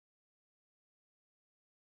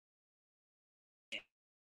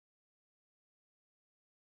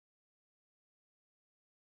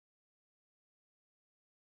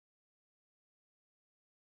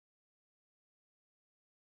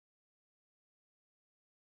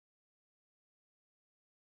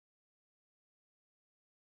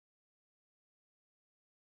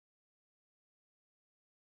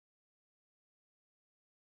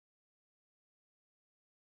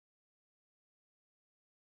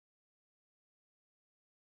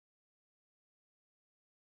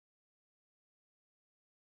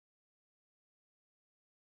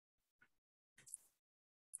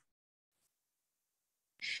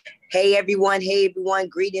Hey everyone,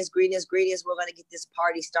 greetings. We're going to get this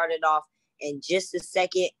party started off in just a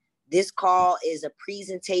second. This call is a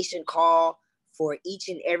presentation call for each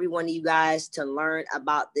and every one of you guys to learn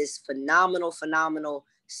about this phenomenal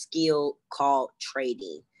skill called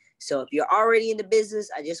trading. So if you're already in the business,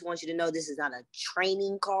 I just want you to know this is not a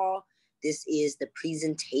training call. This is the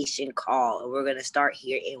presentation call, and we're going to start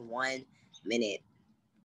here in 1 minute.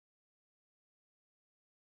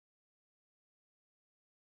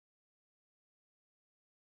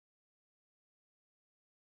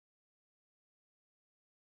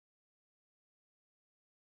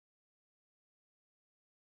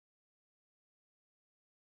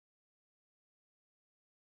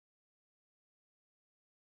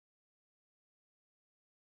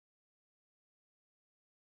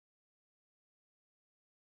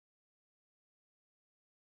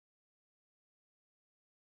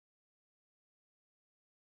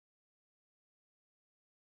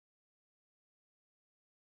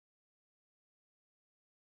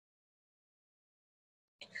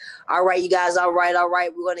 All right, you guys. All right.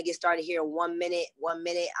 We're going to get started here in 1 minute.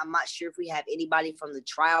 I'm not sure if we have anybody from the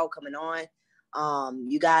trial coming on.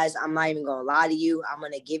 You guys, I'm not even going to lie to you. I'm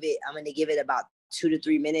going to give it about 2 to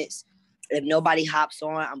 3 minutes. If nobody hops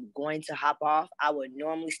on, I'm going to hop off. I would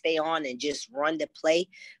normally stay on and just run the play.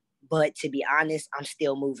 But to be honest, I'm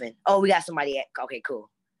still moving. Oh, we got somebody. Okay, cool.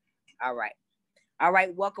 All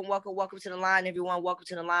right, welcome to the line, everyone. Welcome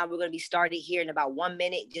to the line. We're going to be started here in about 1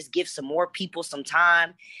 minute. Just give some more people some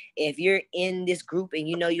time. If you're in this group and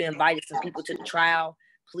you know you invited some people to the trial,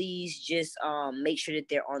 please just make sure that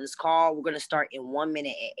they're on this call. We're going to start in 1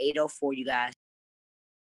 minute at 8:04, you guys.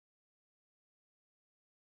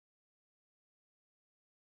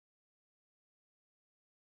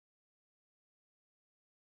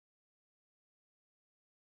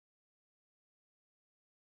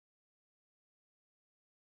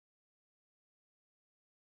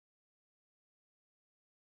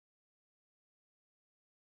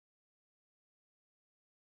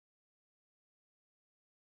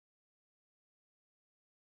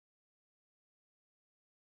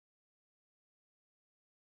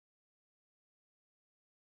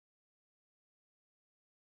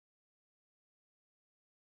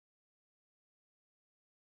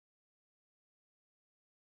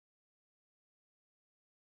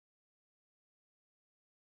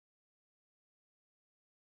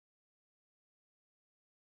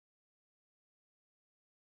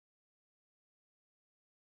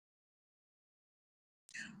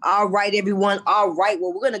 All right, everyone. All right.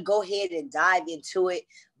 Well, we're going to go ahead and dive into it.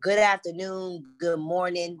 Good afternoon, good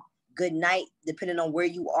morning, good night, depending on where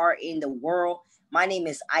you are in the world. My name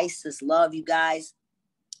is Isis Love, you guys.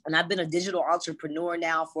 And I've been a digital entrepreneur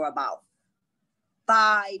now for about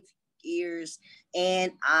 5 years,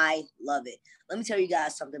 and I love it. Let me tell you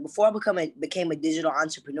guys something. Before I became a digital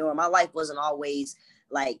entrepreneur, my life wasn't always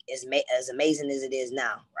like as amazing as it is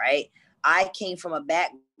now, right? I came from a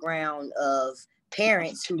background of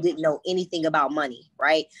parents who didn't know anything about money,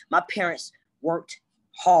 right? My parents worked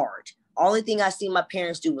hard. Only thing I seen my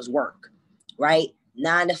parents do was work, right?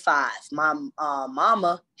 9 to 5. My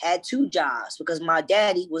mama had 2 jobs because my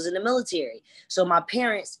daddy was in the military. So my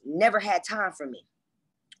parents never had time for me,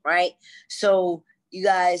 right? So you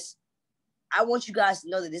guys, I want you guys to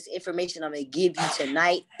know that this information I'm going to give you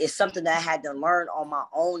tonight is something that I had to learn on my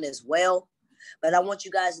own as well. But I want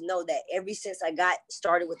you guys to know that ever since I got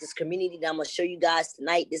started with this community that I'm going to show you guys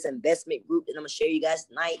tonight, this investment group that I'm going to show you guys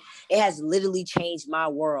tonight, it has literally changed my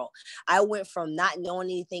world. I went from not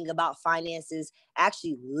knowing anything about finances,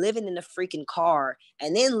 actually living in a freaking car,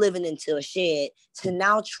 and then living into a shed, to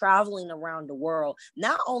now traveling around the world,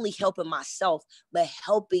 not only helping myself, but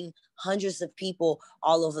helping hundreds of people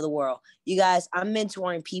all over the world. You guys, I'm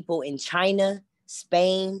mentoring people in China,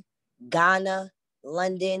 Spain, Ghana,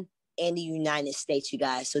 London, and the United States, you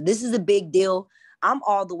guys. So this is a big deal. I'm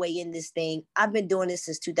all the way in this thing. I've been doing this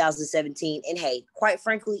since 2017. And hey, quite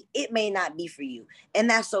frankly, it may not be for you. And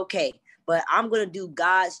that's okay. But I'm going to do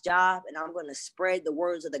God's job, and I'm going to spread the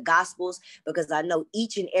words of the gospels, because I know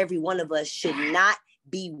each and every one of us should not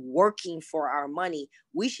be working for our money.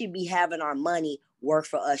 We should be having our money work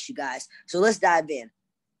for us, you guys. So let's dive in.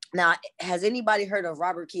 Now, has anybody heard of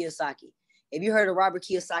Robert Kiyosaki? If you heard of Robert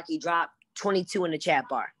Kiyosaki, drop 22 in the chat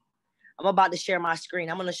bar. I'm about to share my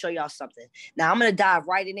screen. I'm going to show y'all something. Now, I'm going to dive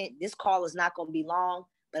right in it. This call is not going to be long,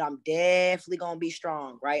 but I'm definitely going to be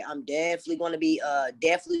strong, right? I'm definitely going to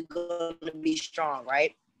be strong,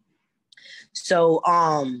 right? So,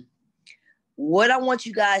 what I want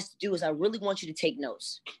you guys to do is I really want you to take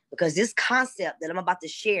notes, because this concept that I'm about to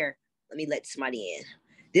share, let me let somebody in.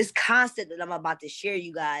 This concept that I'm about to share,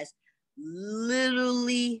 you guys,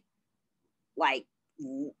 literally like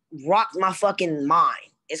rocked my fucking mind.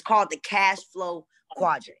 It's called the Cash Flow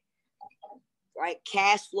Quadrant, right?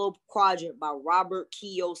 Cash Flow Quadrant by Robert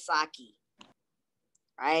Kiyosaki.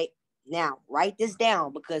 Right? Now, write this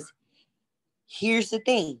down because here's the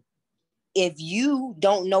thing. If you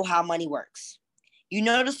don't know how money works, you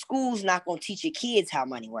know the school's not going to teach your kids how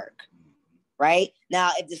money work, right?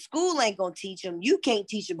 Now, if the school ain't going to teach them, you can't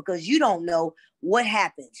teach them because you don't know what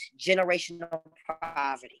happens. Generational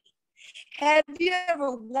poverty. Have you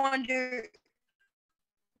ever wondered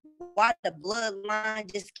why the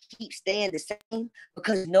bloodline just keeps staying the same?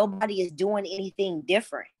 Because nobody is doing anything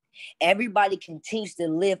different. Everybody continues to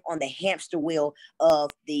live on the hamster wheel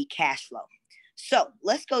of the cash flow. So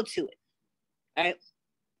let's go to it. All right.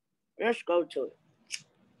 Let's go to it.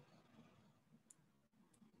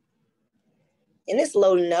 And it's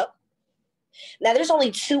loading up. Now, there's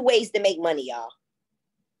only 2 ways to make money, y'all.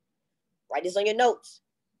 Write this on your notes.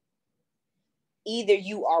 Either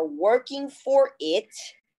you are working for it,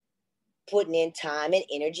 putting in time and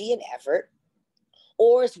energy and effort,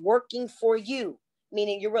 or it's working for you,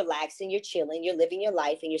 meaning you're relaxing, you're chilling, you're living your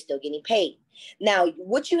life, and you're still getting paid. Now,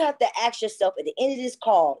 what you have to ask yourself at the end of this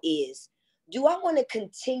call is, do I want to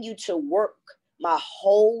continue to work my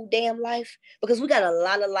whole damn life? Because we got a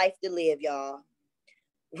lot of life to live, y'all.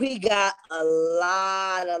 We got a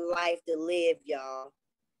lot of life to live, y'all.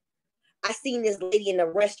 I seen this lady in a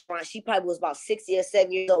restaurant. She probably was about 60 or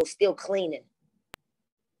 70 years old, still cleaning.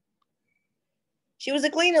 She was a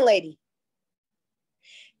cleaning lady.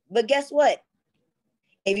 But guess what?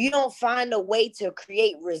 If you don't find a way to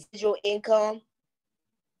create residual income,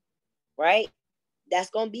 right,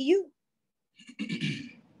 that's going to be you.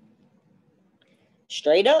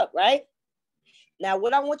 Straight up, right? Now,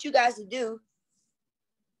 what I want you guys to do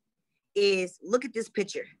is look at this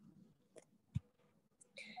picture.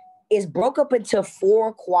 It's broke up into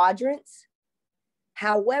 4 quadrants.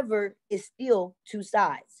 However, it's still 2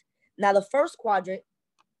 sides. Now, the first quadrant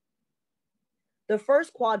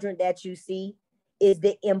that you see is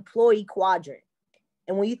the employee quadrant.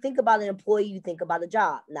 And when you think about an employee, you think about a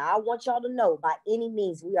job. Now, I want y'all to know, by any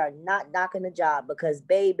means, we are not knocking a job because,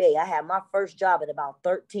 baby, I had my first job at about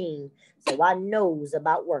 13, so I knows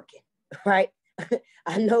about working, right?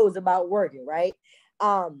 I knows about working, right?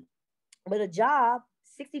 But a job,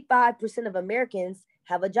 65% of Americans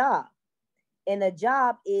have a job. And a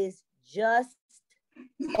job is just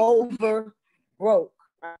over broke.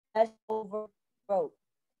 Right? Just over broke.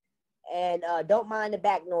 And don't mind the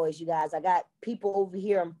back noise, you guys. I got people over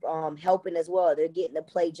here helping as well. They're getting to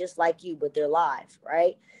play just like you, but they're live,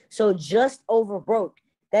 right? So just over broke.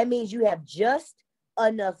 That means you have just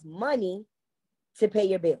enough money to pay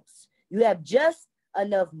your bills. You have just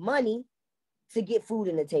enough money to get food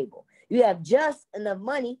on the table. You have just enough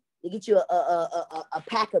money to get you a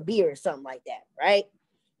pack of beer or something like that, right?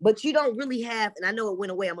 But you don't really have, and I know it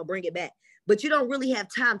went away, I'm going to bring it back, but you don't really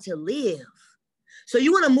have time to live. So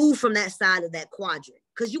you want to move from that side of that quadrant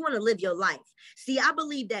because you want to live your life. See, I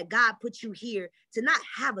believe that God put you here to not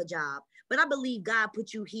have a job, but I believe God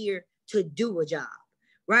put you here to do a job,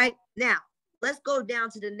 right? Now, let's go down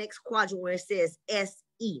to the next quadrant where it says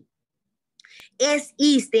SE.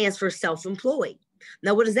 SE stands for self-employed.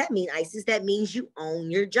 Now, what does that mean, Isis? That means you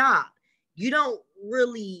own your job. You don't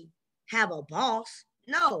really have a boss.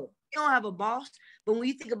 No, you don't have a boss. But when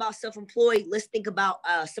you think about self-employed, let's think about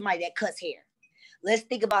somebody that cuts hair. Let's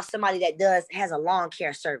think about somebody that has a lawn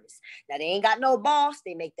care service. Now, they ain't got no boss.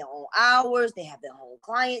 They make their own hours. They have their own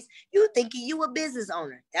clients. You thinking you a business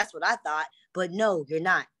owner. That's what I thought. But no, you're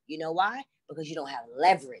not. You know why? Because you don't have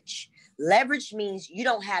leverage. Leverage means you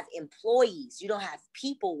don't have employees. You don't have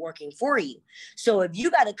people working for you. So if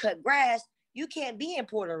you got to cut grass, you can't be in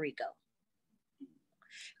Puerto Rico.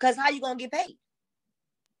 Because how you going to get paid?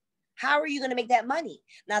 How are you going to make that money?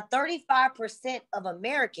 Now, 35% of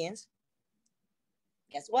Americans,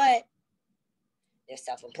 guess what? They're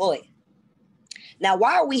self-employed. Now,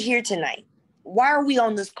 why are we here tonight? Why are we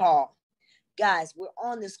on this call? Guys, we're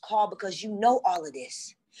on this call because you know all of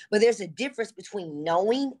this. But there's a difference between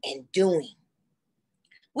knowing and doing.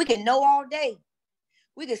 We can know all day.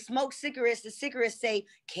 We can smoke cigarettes. The cigarettes say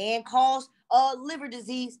can cause liver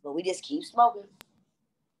disease, but we just keep smoking.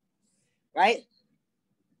 Right?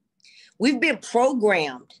 We've been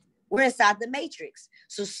programmed. We're inside the matrix.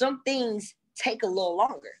 So some things take a little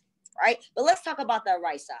longer, right? But let's talk about that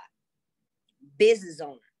right side. Business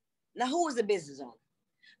owner. Now, who is a business owner?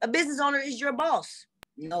 A business owner is your boss.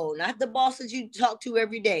 No, not the boss that you talk to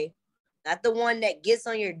every day. Not the one that gets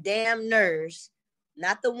on your damn nerves.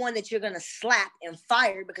 Not the one that you're going to slap and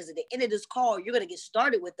fire because at the end of this call, you're going to get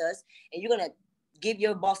started with us and you're going to give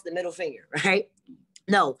your boss the middle finger, right?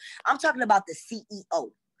 No, I'm talking about the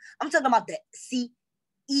CEO. I'm talking about the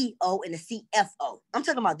CEO and the CFO. I'm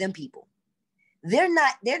talking about them people. They're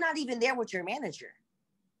not even there with your manager.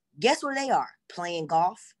 Guess where they are? Playing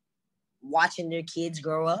golf, watching their kids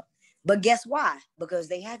grow up. But guess why? Because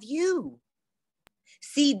they have you.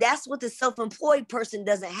 See, that's what the self-employed person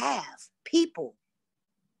doesn't have. People.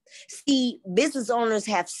 See, business owners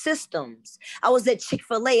have systems. I was at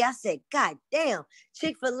Chick-fil-A. I said, God damn,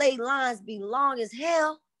 Chick-fil-A lines be long as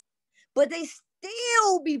hell, but they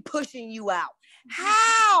still be pushing you out.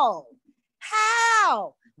 How?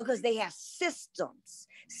 How? Because they have systems.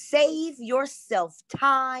 Save yourself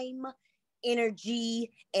time,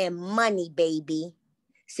 energy, and money, baby.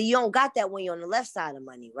 See, you don't got that when you're on the left side of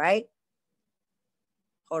money, right?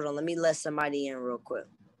 Hold on, let me let somebody in real quick.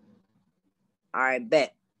 All right,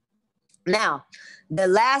 bet. Now, let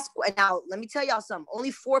me tell y'all something.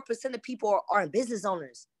 Only 4% of people are business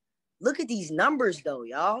owners. Look at these numbers, though,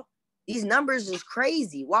 y'all. These numbers is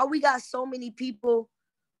crazy. Why we got so many people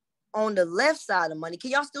on the left side of money?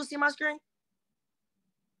 Can y'all still see my screen?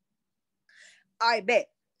 All right, bet.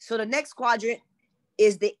 So the next quadrant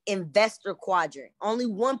is the investor quadrant. Only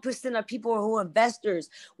 1% of people who are investors.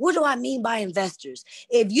 What do I mean by investors?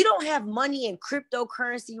 If you don't have money in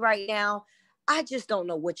cryptocurrency right now, I just don't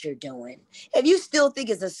know what you're doing. If you still think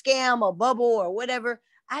it's a scam, a bubble, or whatever,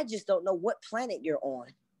 I just don't know what planet you're on.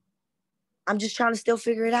 I'm just trying to still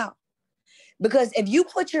figure it out. Because if you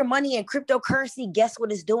put your money in cryptocurrency, guess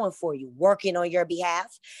what it's doing for you? Working on your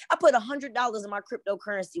behalf. I put $100 in my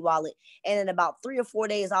cryptocurrency wallet, and in about 3 or 4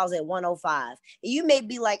 days, I was at 105. And you may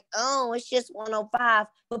be like, oh, it's just 105,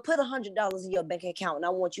 but put $100 in your bank account, and I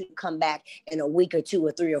want you to come back in a week or 2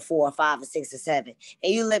 or 3 or 4 or 5 or 6 or 7,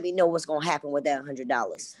 and you let me know what's going to happen with that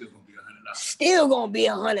 $100. Still going to be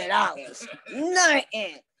 $100.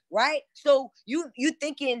 Nothing. Right? So you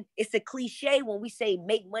thinking it's a cliche when we say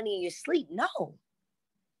make money in your sleep. No.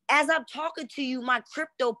 As I'm talking to you, my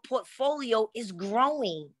crypto portfolio is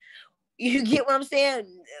growing. You get what I'm saying?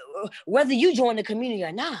 Whether you join the community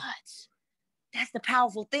or not. That's the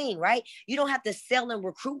powerful thing, right? You don't have to sell and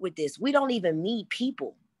recruit with this. We don't even need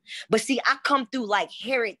people. But see, I come through like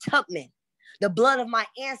Harriet Tubman, the blood of my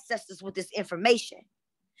ancestors with this information.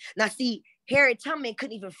 Now, see, Harriet Tubman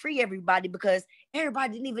couldn't even free everybody because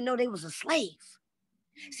everybody didn't even know they was a slave.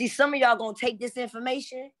 See, some of y'all gonna take this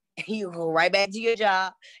information and you go right back to your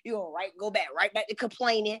job. You gonna go back to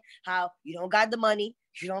complaining how you don't got the money,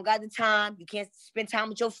 you don't got the time, you can't spend time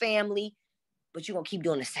with your family, but you're gonna keep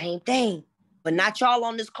doing the same thing. But not y'all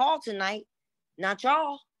on this call tonight, not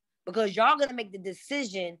y'all, because y'all gonna make the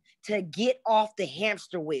decision to get off the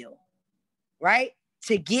hamster wheel, right?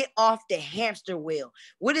 To get off the hamster wheel.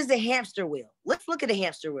 What is the hamster wheel? Let's look at the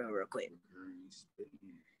hamster wheel real quick.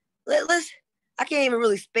 I can't even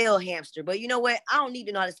really spell hamster, but you know what? I don't need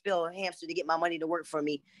to know how to spell hamster to get my money to work for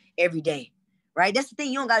me every day, right? That's the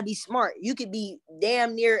thing. You don't got to be smart. You could be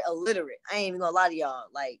damn near illiterate. I ain't even gonna lie to y'all.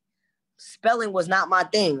 Like, spelling was not my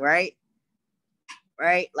thing, right?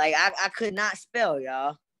 Right? Like, I could not spell,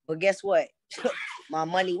 y'all. But guess what? My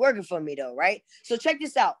money working for me, though, right? So check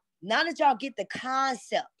this out. Now that y'all get the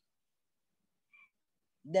concept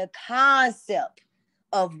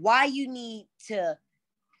of why you need to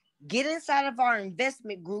get inside of our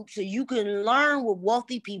investment group so you can learn what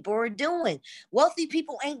wealthy people are doing. Wealthy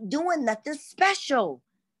people ain't doing nothing special,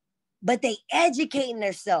 but they educating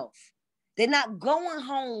themselves. They're not going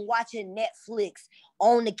home watching Netflix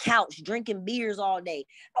on the couch, drinking beers all day.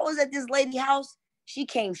 I was at this lady's house. She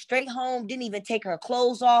came straight home, didn't even take her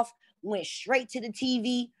clothes off, went straight to the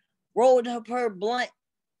TV, rolled up her blunt,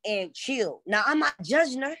 and chilled. Now, I'm not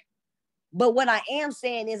judging her, but what I am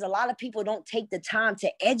saying is a lot of people don't take the time to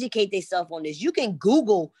educate themselves on this. You can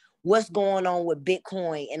Google what's going on with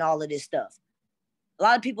Bitcoin and all of this stuff. A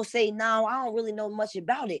lot of people say, no, I don't really know much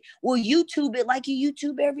about it. Well, YouTube it like you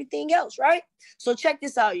YouTube everything else, right? So check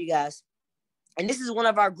this out, you guys. And this is one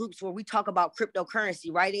of our groups where we talk about cryptocurrency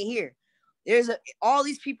right in here. There's all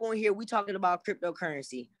these people in here, we talking about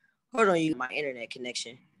cryptocurrency. Hold on, my internet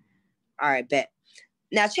connection. All right, bet.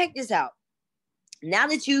 Now check this out. Now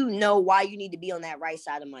that you know why you need to be on that right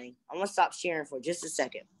side of money, I'm going to stop sharing for just a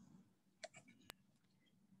second.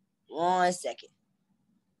 1 second.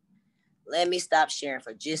 Let me stop sharing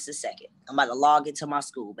for just a second. I'm about to log into my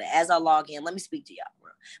school, but as I log in, let me speak to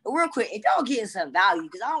y'all. But real quick, if y'all getting some value,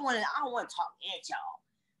 because I don't want to talk at y'all.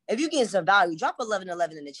 If you're getting some value, drop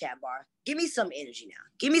 1111 in the chat bar. Give me some energy now.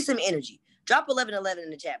 Give me some energy. Drop 1111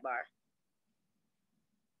 in the chat bar.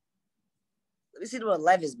 Let me see the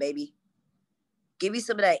 11s, baby. Give me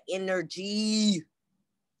some of that energy.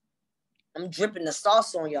 I'm dripping the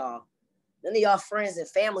sauce on y'all. None of y'all friends and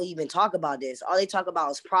family even talk about this. All they talk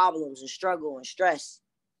about is problems and struggle and stress.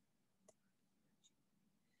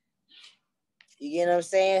 You get what I'm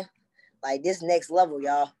saying? Like this next level,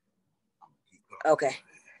 y'all. Okay.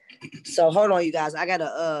 So hold on, you guys. I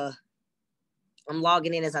gotta I'm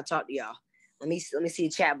logging in as I talk to y'all. Let me see the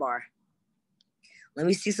chat bar. Let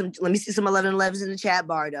me see some 1111s in the chat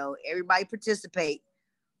bar though. Everybody participate.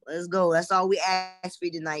 Let's go. That's all we ask for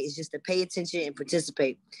you tonight is just to pay attention and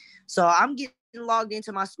participate. So I'm getting logged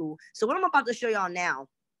into my school. So what I'm about to show y'all now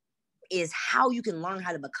is how you can learn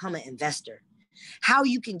how to become an investor. How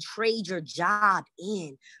you can trade your job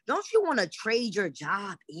in. Don't you want to trade your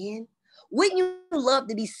job in? Wouldn't you love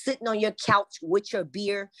to be sitting on your couch with your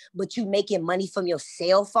beer, but you making money from your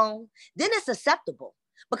cell phone? Then it's acceptable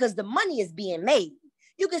because the money is being made.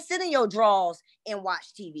 You can sit in your drawers and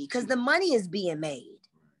watch TV because the money is being made.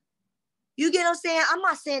 You get what I'm saying? I'm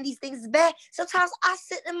not saying these things is bad. Sometimes I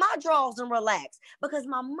sit in my drawers and relax because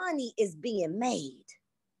my money is being made.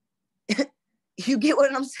 You get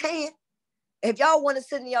what I'm saying? If y'all want to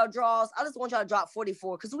sit in y'all drawers, I just want y'all to drop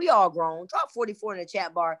 44 because we all grown. Drop 44 in the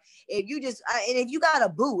chat bar. If you just, and if you got a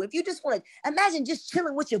boo, if you just want to, imagine just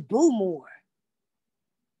chilling with your boo more.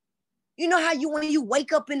 You know how when you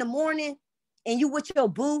wake up in the morning and you with your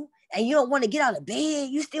boo and you don't want to get out of bed,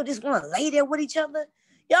 you still just want to lay there with each other?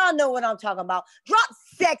 Y'all know what I'm talking about. Drop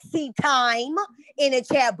sexy time in the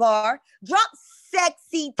chat bar. Drop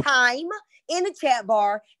sexy time in the chat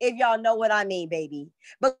bar if y'all know what I mean, baby.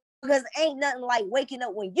 Because ain't nothing like waking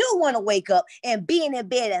up when you want to wake up and being in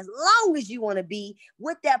bed as long as you want to be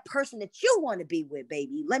with that person that you want to be with,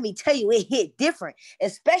 baby. Let me tell you, it hit different,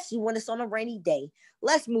 especially when it's on a rainy day.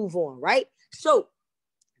 Let's move on, right? So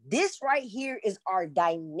this right here is our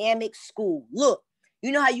dynamic school. Look,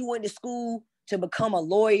 you know how you went to school to become a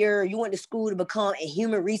lawyer, you went to school to become a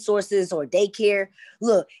human resources or daycare.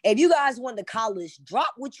 Look, if you guys went to college,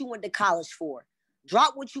 drop what you went to college for.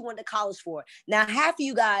 Drop what you went to college for. Now, half of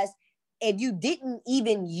you guys, if you didn't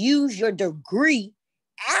even use your degree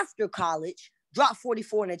after college, drop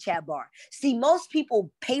 44 in the chat bar. See, most people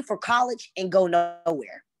pay for college and go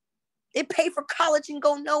nowhere. They pay for college and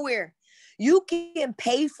go nowhere. You can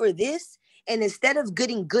pay for this, and instead of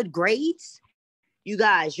getting good grades, you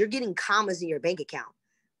guys, you're getting commas in your bank account.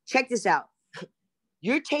 Check this out.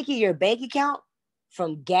 You're taking your bank account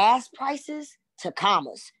from gas prices to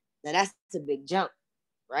commas. Now, that's a big jump,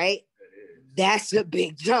 right? That's a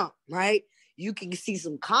big jump, right? You can see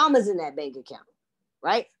some commas in that bank account,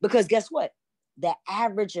 right? Because guess what? The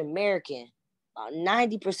average American, about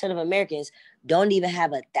 90% of Americans don't even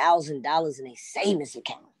have $1,000 in a savings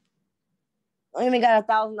account. Don't even got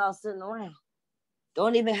 $1,000 sitting around.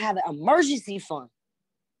 Don't even have an emergency fund.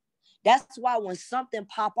 That's why when something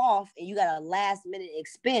pop off and you got a last minute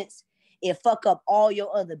expense, it fuck up all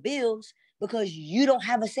your other bills because you don't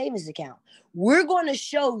have a savings account. We're going to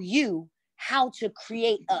show you how to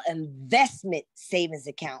create an investment savings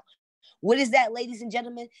account. What is that, ladies and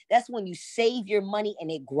gentlemen? That's when you save your money and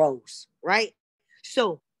it grows, right?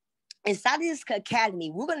 So inside of this academy,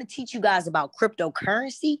 we're going to teach you guys about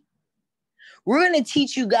cryptocurrency. We're going to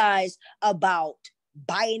teach you guys about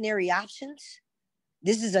binary options.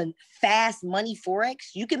 This is a fast money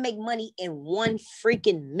Forex. You can make money in 1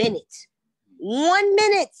 freaking minute. 1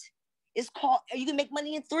 minute. It's called, you can make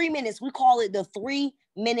money in 3 minutes. We call it the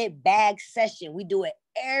 3-minute bag session. We do it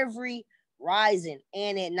every rising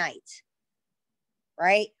and at night,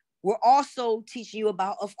 right? We're also teaching you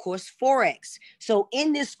about, of course, Forex. So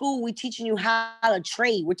in this school, we're teaching you how to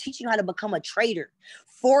trade. We're teaching you how to become a trader.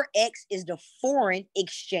 Forex is the foreign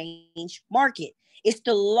exchange market. It's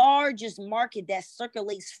the largest market that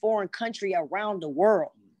circulates foreign country around the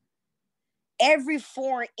world. Every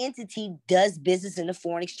foreign entity does business in the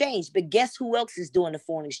foreign exchange. But guess who else is doing the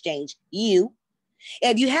foreign exchange? You.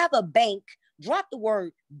 If you have a bank, drop the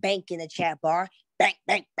word bank in the chat bar. Bank,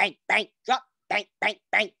 bank, bank, bank. Drop bank, bank,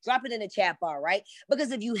 bank. Drop it in the chat bar, right?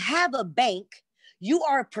 Because if you have a bank, you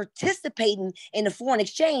are participating in the foreign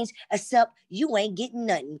exchange, except you ain't getting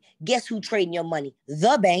nothing. Guess who trading your money?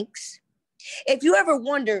 The banks. If you ever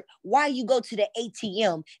wonder why you go to the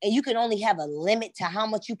ATM and you can only have a limit to how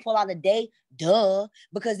much you pull out a day, duh.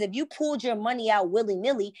 Because if you pulled your money out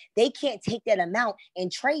willy-nilly, they can't take that amount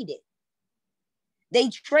and trade it. They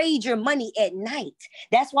trade your money at night.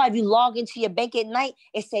 That's why if you log into your bank at night,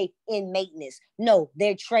 it say in maintenance. No,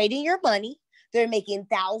 they're trading your money. They're making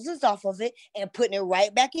thousands off of it and putting it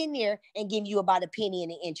right back in there and giving you about a penny in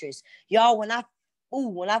the interest. Y'all, when I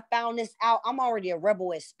found this out, I'm already a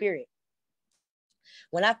rebel at spirit.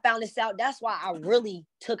 When I found this out, that's why I really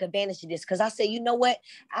took advantage of this. Because I said, you know what?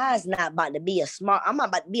 I'm not about to be I'm not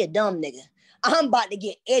about to be a dumb nigga. I'm about to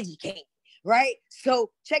get educated. right? So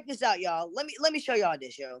check this out, y'all. Let me show y'all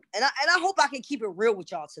this, yo. And I hope I can keep it real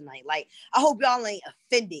with y'all tonight. Like, I hope y'all ain't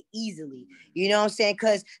offended easily. You know what I'm saying?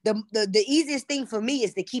 Because the easiest thing for me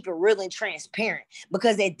is to keep it real and transparent.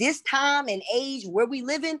 Because at this time and age where we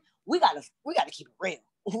live in, we gotta keep it real.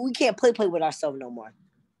 We can't play with ourselves no more.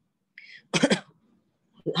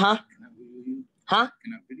 Huh? Huh?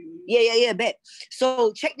 Yeah, bet.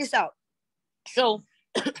 So check this out. So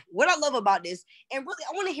what I love about this, and really,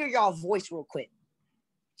 I want to hear y'all voice real quick.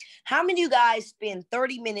 How many of you guys spend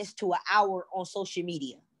 30 minutes to an hour on social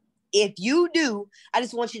media? If you do, I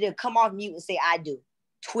just want you to come off mute and say, I do.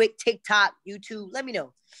 TikTok, YouTube, let me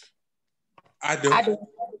know. I do.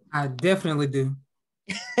 I definitely do.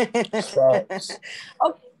 Okay.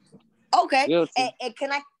 And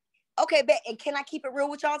can I, bet. And can I keep it real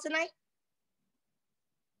with y'all tonight?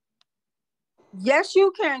 Yes,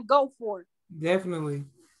 you can. Go for it. Definitely.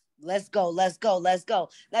 Let's go.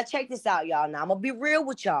 Now check this out, y'all. Now I'm gonna be real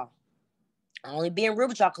with y'all. I'm only being real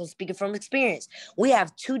with y'all because I'm speaking from experience. We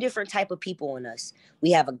have two different type of people in us.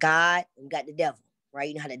 We have a God and we got the devil, right?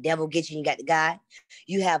 You know how the devil gets you and you got the God.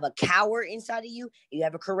 You have a coward inside of you. And you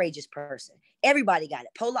have a courageous person. Everybody got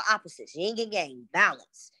it. Polar opposites. Yin and yang.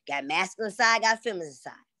 Balance. Got masculine side, got feminine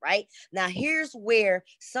side. Right? Now, here's where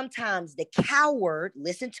sometimes the coward,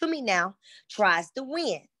 listen to me now, tries to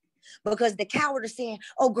win. Because the coward is saying,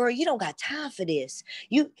 oh, girl, you don't got time for this.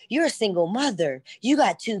 You're a single mother. You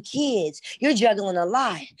got 2 kids. You're juggling a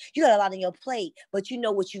lot. You got a lot on your plate. But you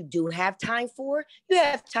know what you do have time for? You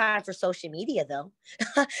have time for social media, though.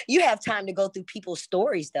 You have time to go through people's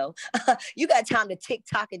stories, though. You got time to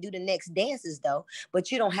TikTok and do the next dances, though.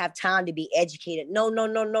 But you don't have time to be educated. No.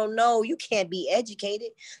 You can't be educated.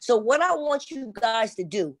 So what I want you guys to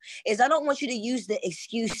do is I don't want you to use the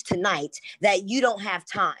excuse tonight that you don't have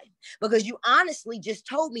time. Because you honestly just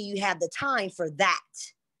told me you have the time for that.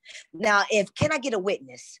 Now, can I get a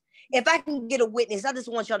witness? If I can get a witness, I just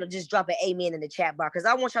want y'all to just drop an amen in the chat bar because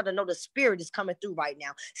I want y'all to know the spirit is coming through right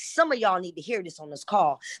now. Some of y'all need to hear this on this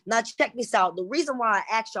call. Now, check this out. The reason why I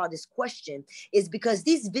asked y'all this question is because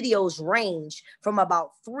these videos range from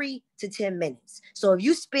about 3 to 10 minutes. So if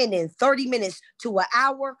you spending 30 minutes to an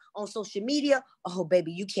hour on social media, oh,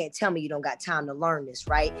 baby, you can't tell me you don't got time to learn this,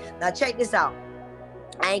 right? Now, check this out.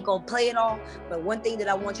 I ain't gonna play it all, but one thing that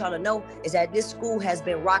I want y'all to know is that this school has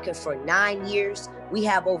been rocking for 9 years. We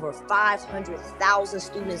have over 500,000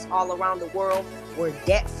 students all around the world. We're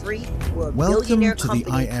debt-free. We're a billionaire company. Welcome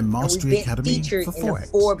to the I Am Mastery Academy featured for in the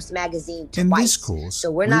Forex. Forbes magazine twice. In this course,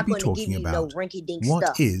 so we're not going to give you no about rinky-dink what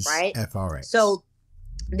stuff, is right? FRX. So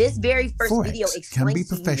this very first Forex video can be explains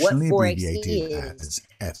to you what professionally Forex abbreviated is. as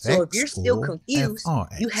FX So if you're still or confused,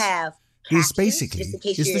 FRX. you have This captions, basically just in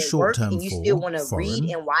case is you're the at work short term and you for still want to read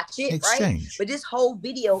foreign and watch it, exchange. right? But this whole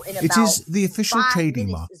video in It about is the official 5 trading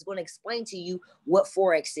minutes mark. is going to explain to you what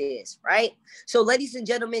Forex is, right? So ladies and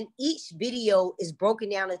gentlemen, each video is broken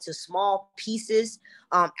down into small pieces.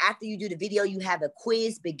 After you do the video, you have a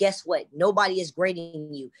quiz, but guess what? Nobody is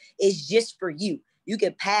grading you. It's just for you. You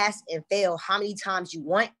can pass and fail how many times you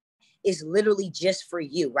want. It's literally just for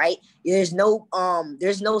you, right? There's no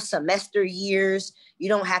semester years. You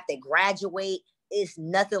don't have to graduate. It's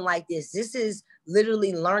nothing like this. This is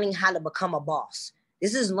literally learning how to become a boss.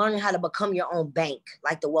 This is learning how to become your own bank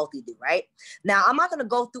like the wealthy do, right? Now, I'm not going to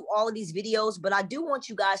go through all of these videos, but I do want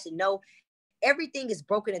you guys to know everything is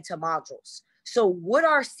broken into modules. So what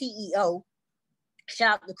our CEO,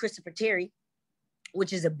 shout out to Christopher Terry,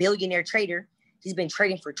 which is a billionaire trader. He's been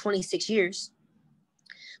trading for 26 years.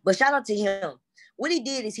 But shout out to him. What he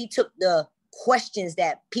did is he took the questions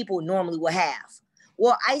that people normally would have.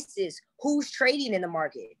 Well, ISIS, who's trading in the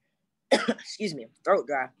market? Excuse me, throat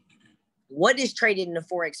dry. What is traded in the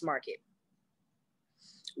Forex market?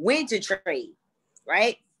 When to trade,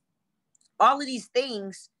 right? All of these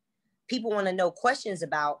things people want to know questions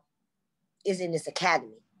about is in this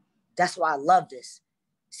academy. That's why I love this.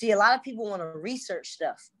 See, a lot of people want to research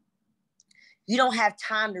stuff. You don't have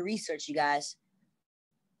time to research, you guys.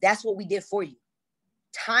 That's what we did for you.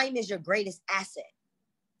 Time is your greatest asset.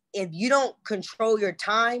 If you don't control your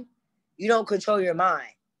time, you don't control your mind.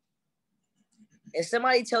 If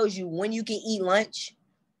somebody tells you when you can eat lunch,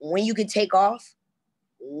 when you can take off,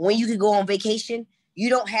 when you can go on vacation, you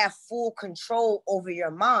don't have full control over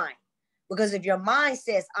your mind. Because if your mind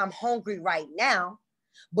says, I'm hungry right now,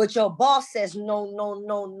 but your boss says,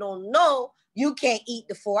 no, you can't eat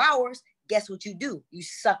the 4 hours, guess what you do? You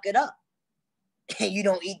suck it up. And you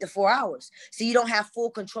don't eat the 4 hours. So you don't have full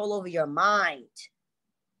control over your mind.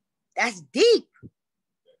 That's deep.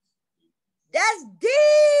 That's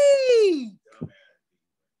deep.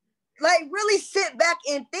 Like, really sit back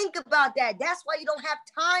and think about that. That's why you don't have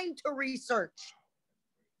time to research.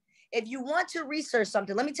 If you want to research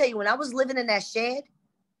something, let me tell you, when I was living in that shed,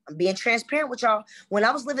 I'm being transparent with y'all. When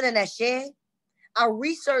I was living in that shed, I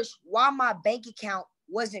researched why my bank account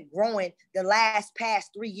wasn't growing the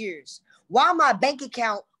past 3 years. Why my bank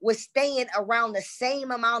account was staying around the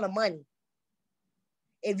same amount of money.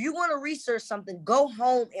 If you want to research something, go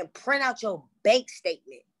home and print out your bank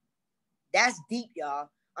statement. That's deep, y'all.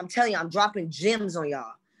 I'm telling you, I'm dropping gems on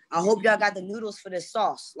y'all. I hope y'all got the noodles for this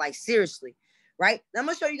sauce. Like, seriously, right? Now, I'm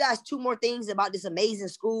going to show you guys 2 more things about this amazing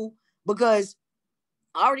school because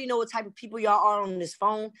I already know what type of people y'all are on this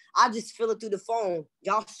phone. I just feel it through the phone.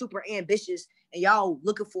 Y'all super ambitious and y'all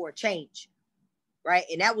looking for a change, right?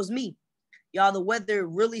 And that was me. Y'all, the weather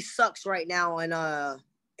really sucks right now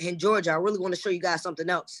in Georgia. I really want to show you guys something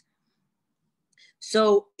else.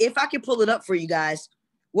 So if I can pull it up for you guys,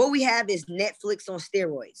 what we have is Netflix on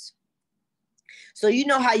steroids. So you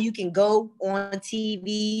know how you can go on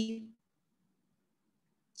TV.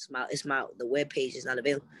 The web page is not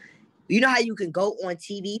available. You know how you can go on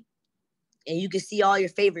TV and you can see all your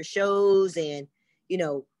favorite shows and, you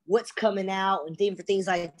know, what's coming out and things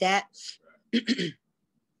like that.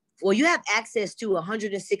 Well, you have access to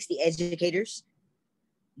 160 educators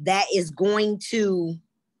that is going to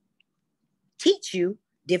teach you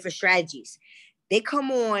different strategies. They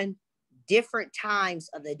come on different times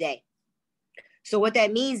of the day. So what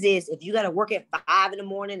that means is if you got to work at 5 in the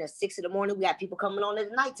morning or 6 in the morning, we got people coming on at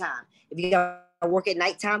the nighttime. If you got to work at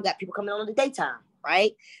nighttime, we got people coming on in the daytime,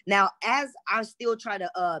 right? Now, as I still try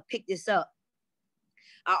to pick this up,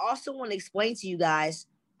 I also want to explain to you guys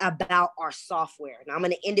about our software. And I'm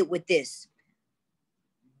going to end it with this.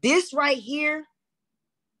 This right here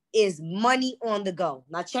is money on the go.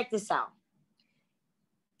 Now check this out.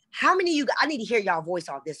 How many of you, I need to hear y'all voice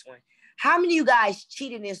off this one. How many of you guys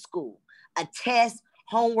cheated in school? A test,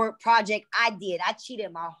 homework, project? I did. I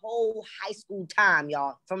cheated my whole high school time,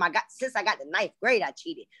 y'all. Since I got the 9th grade, I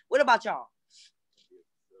cheated. What about y'all?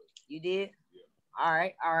 You did? Yeah. All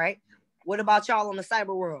right. What about y'all on the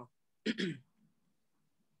cyber world?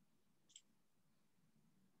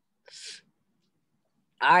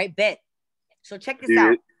 All right, bet. So check this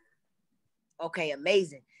out. Okay,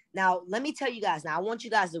 amazing. Now, let me tell you guys. Now, I want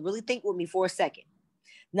you guys to really think with me for a second.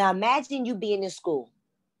 Now, imagine you being in school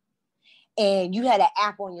and you had an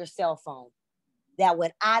app on your cell phone that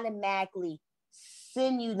would automatically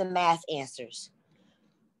send you the math answers.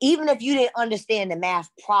 Even if you didn't understand the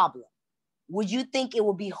math problem, would you think it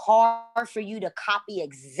would be hard for you to copy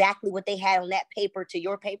exactly what they had on that paper to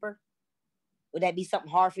your paper? Would that be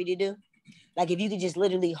something hard for you to do? Like if you could just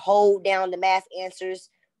literally hold down the math answers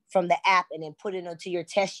from the app and then put it onto your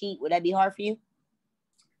test sheet, would that be hard for you?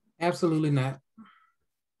 Absolutely not.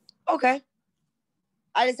 Okay.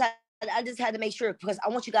 I just had to make sure because I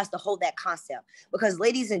want you guys to hold that concept. Because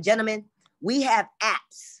ladies and gentlemen, we have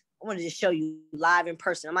apps. I wanted to show you live in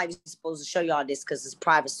person. I might be supposed to show y'all this because it's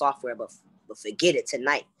private software, but forget it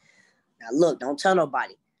tonight. Now look, don't tell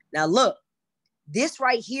nobody. Now look, this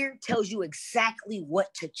right here tells you exactly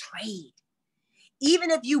what to trade.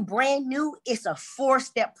 Even if you brand new, it's a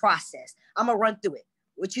 4-step process. I'm going to run through it.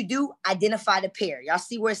 What you do, identify the pair. Y'all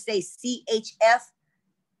see where it says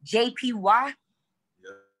CHFJPY? Yeah.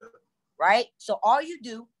 Right? So all you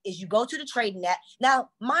do is you go to the trading app.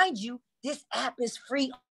 Now, mind you, this app is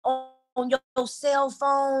free on your cell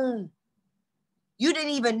phone. You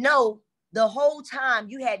didn't even know the whole time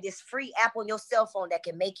you had this free app on your cell phone that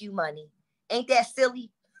can make you money. Ain't that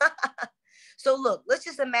silly? So look, let's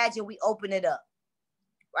just imagine we open it up.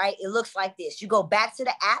 Right? It looks like this. You go back to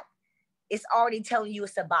the app. It's already telling you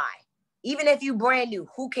it's a buy. Even if you brand new,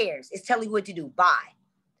 who cares? It's telling you what to do. Buy.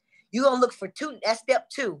 You're going to look for 2. That's step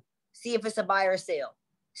 2. See if it's a buy or a sell.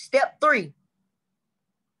 Step 3.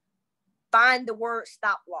 Find the word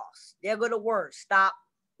stop loss. There go the word stop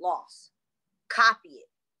loss. Copy it.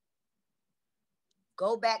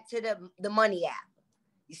 Go back to the money app.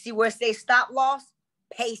 You see where it says stop loss?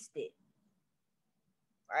 Paste it.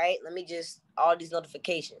 Right? Let me just, all these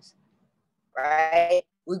notifications. Right?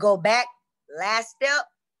 We go back. Last step,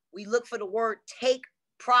 we look for the word take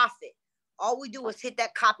profit. All we do is hit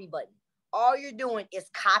that copy button. All you're doing is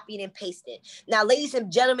copying and pasting. Now, ladies and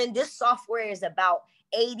gentlemen, this software is about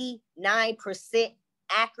 89%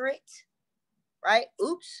 accurate. Right?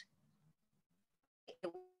 Oops.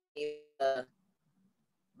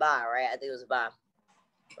 Buy, right? I think it was a buy.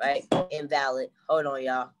 Right? Invalid. Hold on,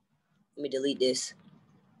 y'all. Let me delete this.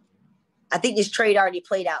 I think this trade already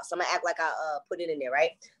played out, so I'm gonna act like I put it in there,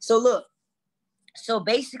 right? So look, So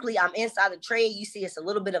basically, I'm inside the trade. You see, it's a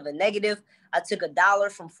little bit of a negative. I took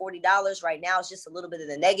 $1 from $40. Right now, it's just a little bit of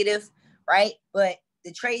the negative, right? But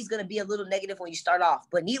the trade is going to be a little negative when you start off.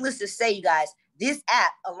 But needless to say, you guys, this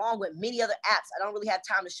app, along with many other apps, I don't really have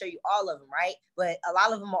time to show you all of them, right? But a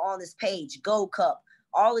lot of them are on this page. Gold Cup,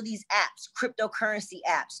 all of these apps, cryptocurrency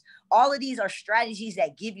apps, all of these are strategies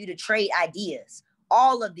that give you the trade ideas.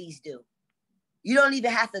 All of these do. You don't even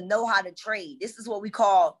have to know how to trade. This is what we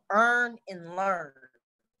call earn and learn.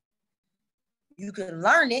 You can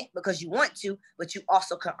learn it because you want to, but you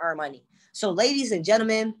also can earn money. So ladies and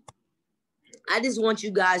gentlemen, I just want you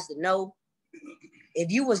guys to know, if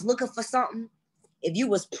you was looking for something, if you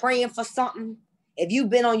was praying for something, if you've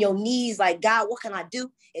been on your knees like, God, what can I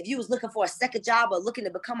do? If you was looking for a second job or looking to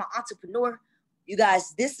become an entrepreneur, you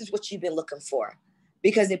guys, this is what you've been looking for,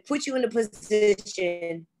 because it puts you in a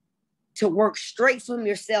position to work straight from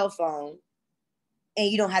your cell phone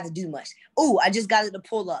and you don't have to do much. Oh, I just got it to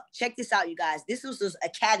pull up. Check this out, you guys. This was this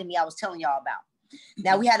academy I was telling y'all about.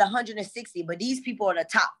 Now, we had 160, but these people are the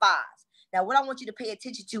top 5. Now, what I want you to pay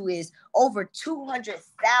attention to is over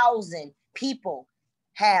 200,000 people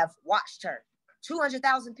have watched her.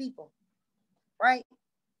 200,000 people, right?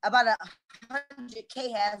 About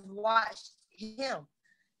 100K has watched him.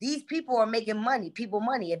 These people are making money,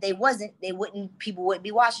 money. If they wasn't, people wouldn't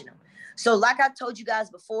be watching them. So like I told you guys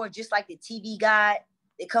before, just like the TV guide,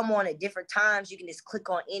 they come on at different times. You can just click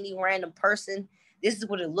on any random person. This is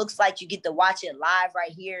what it looks like. You get to watch it live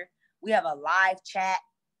right here. We have a live chat.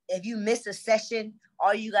 If you miss a session,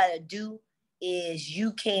 all you got to do is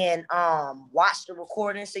you can watch the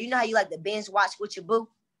recording. So you know how you like to binge watch with your boo?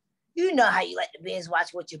 You know how you like to binge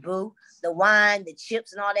watch with your boo. The wine, the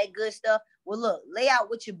chips, and all that good stuff. Well, look, lay out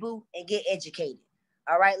with your boo and get educated.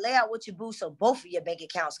 All right, lay out with your boo so both of your bank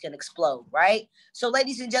accounts can explode, right? So,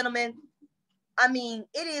 ladies and gentlemen, I mean,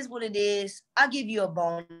 it is what it is. I'll give you a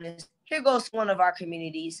bonus. Here goes one of our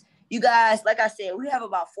communities. You guys, like I said, we have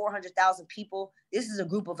about 400,000 people. This is a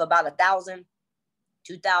group of about 1,000,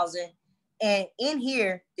 2,000. And in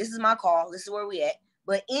here, this is my call. This is where we at.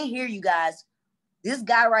 But in here, you guys, this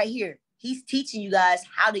guy right here, he's teaching you guys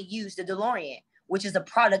how to use the DeLorean, which is a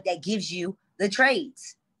product that gives you the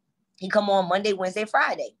trades. He come on Monday, Wednesday,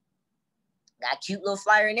 Friday. Got a cute little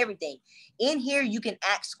flyer and everything. In here, you can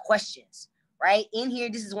ask questions, right? In here,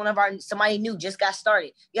 this is one of our, somebody new just got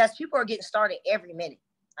started. Yes, people are getting started every minute.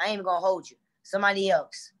 I ain't even gonna hold you. Somebody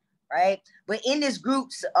else, right? But in this group,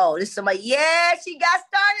 oh, this is somebody, yeah, she got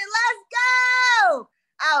started. Let's go.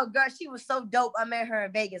 Oh, girl, she was so dope. I met her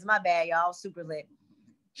in Vegas. My bad, y'all. Super lit.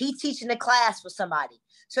 He teaching the class for somebody.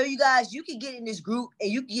 So you guys, you can get in this group and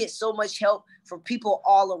you can get so much help from people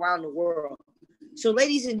all around the world. So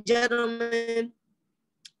ladies and gentlemen,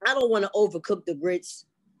 I don't want to overcook the grits.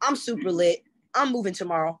 I'm super lit. I'm moving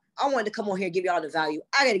tomorrow. I wanted to come on here and give y'all the value.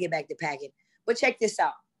 I got to get back to packing. But check this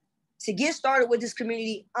out. To get started with this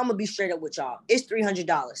community, I'm going to be straight up with y'all. It's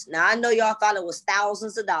 $300. Now, I know y'all thought it was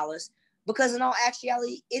thousands of dollars because in all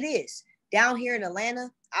actuality, it is. Down here in Atlanta,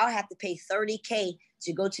 I'll have to pay $30K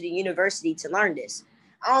to go to the university to learn this.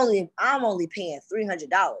 I'm only paying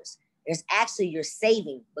 $300. There's actually you're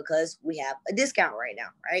saving because we have a discount right now,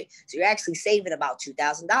 right? So you're actually saving about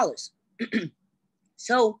 $2,000.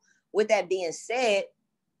 So with that being said,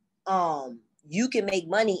 you can make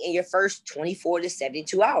money in your first 24 to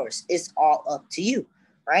 72 hours. It's all up to you,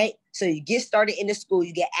 right? So you get started in the school,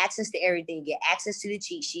 you get access to everything, you get access to the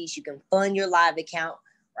cheat sheets, you can fund your live account,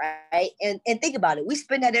 right? And think about it. We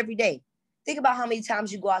spend that every day. Think about how many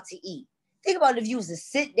times you go out to eat. Think about if you was to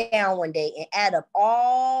sit down one day and add up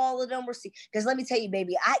all of them receipts. Because let me tell you,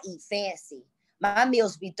 baby, I eat fancy. My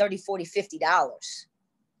meals be $30, $40, $50.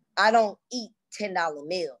 I don't eat $10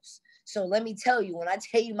 meals. So let me tell you, when I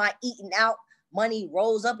tell you my eating out money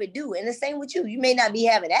rolls up and do. And the same with you. You may not be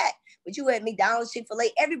having that, but you at McDonald's,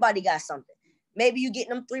 Chick-fil-A, everybody got something. Maybe you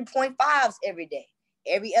getting them 3.5s every day.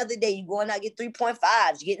 Every other day you going out get 3.5s,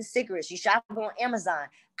 you're getting cigarettes, you shopping on Amazon.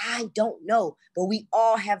 I don't know, but we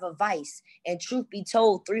all have a vice. And truth be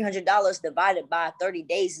told, $300 divided by 30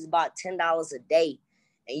 days is about $10 a day.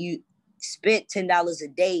 And you spent $10 a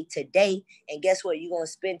day today. And guess what? You're going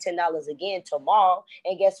to spend $10 again tomorrow.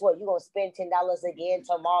 And guess what? You're going to spend $10 again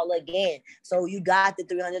tomorrow again. So you got the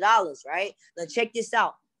 $300, right? Now check this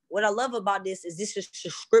out. What I love about this is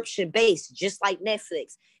subscription based, just like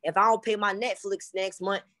Netflix. If I don't pay my Netflix next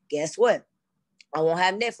month, guess what? I won't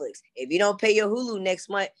have Netflix. If you don't pay your Hulu next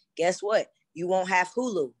month, guess what? You won't have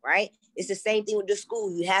Hulu, right? It's the same thing with the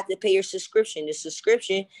school. You have to pay your subscription. The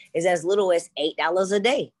subscription is as little as $8 a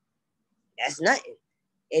day. That's nothing.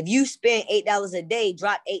 If you spend $8 a day,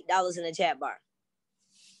 drop $8 in the chat bar,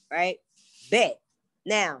 right? Bet.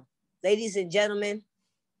 Now, Ladies and gentlemen,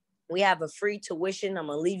 we have a free tuition. I'm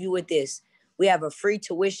going to leave you with this. We have a free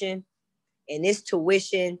tuition, and this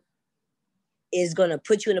tuition is going to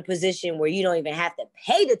put you in a position where you don't even have to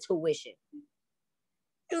pay the tuition.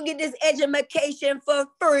 You get this education for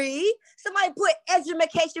free. Somebody put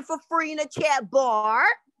education for free in the chat bar.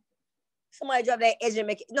 Somebody drop that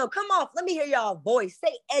education. No, come on. Let me hear y'all voice.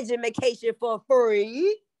 Say education for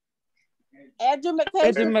free.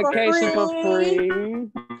 Education for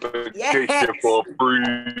free. Yes. For free.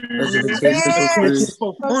 Yes.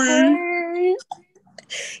 For free.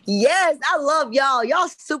 Yes, I love y'all. Y'all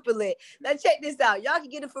super lit. Now check this out. Y'all can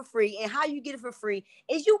get it for free. And how you get it for free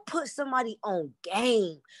is you put somebody on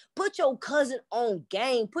game. Put your cousin on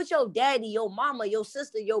game. Put your daddy, your mama, your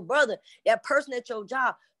sister, your brother, that person at your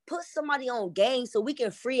job. Put somebody on game so we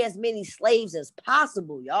can free as many slaves as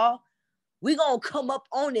possible, y'all. We gonna come up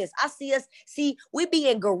on this. I see we be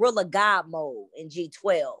in guerrilla God mode in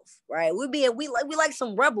G12, right? We like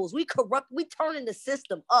some rebels. We corrupt, we turning the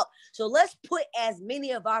system up. So let's put as many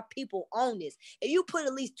of our people on this. If you put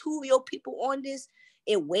at least 2 of your people on this,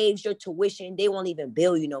 it waives your tuition. They won't even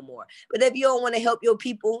bill you no more. But if you don't want to help your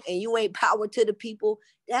people and you ain't power to the people,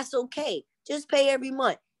 that's okay. Just pay every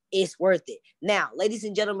month. It's worth it. Now, ladies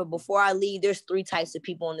and gentlemen, before I leave, there's 3 types of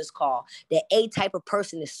people on this call. The A type of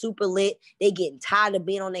person is super lit. They getting tired of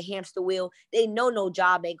being on the hamster wheel. They know no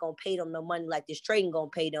job ain't going to pay them no money like this trading going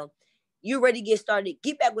to pay them. You ready to get started?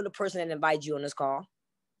 Get back with the person that invited you on this call.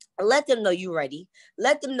 Let them know you ready.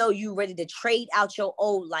 Let them know you ready to trade out your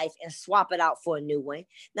old life and swap it out for a new one.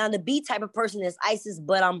 Now, the B type of person is ISIS,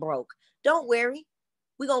 but I'm broke. Don't worry.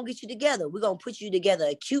 We're going to get you together. We're going to put you together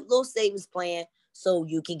a cute little savings plan so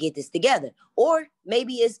you can get this together. Or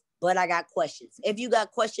maybe it's, but I got questions. If you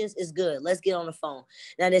got questions, it's good. Let's get on the phone.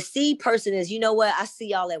 Now, the C person is, you know what? I see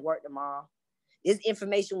y'all at work tomorrow. This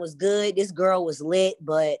information was good. This girl was lit,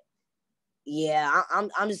 but yeah, I'm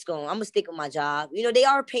gonna stick with my job. You know, they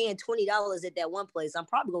are paying $20 at that one place. I'm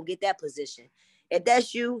probably gonna get that position. If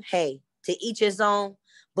that's you, hey, to each his own.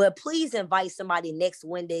 But please invite somebody next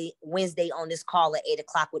Wednesday on this call at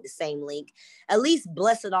 8:00 with the same link. At least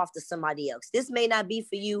bless it off to somebody else. This may not be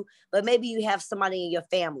for you, but maybe you have somebody in your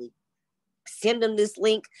family. Send them this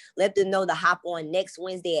link. Let them know to hop on next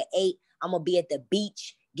Wednesday at 8. I'm going to be at the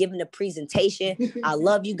beach giving a presentation. I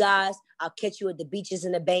love you guys. I'll catch you at the beaches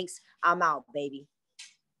and the banks. I'm out, baby.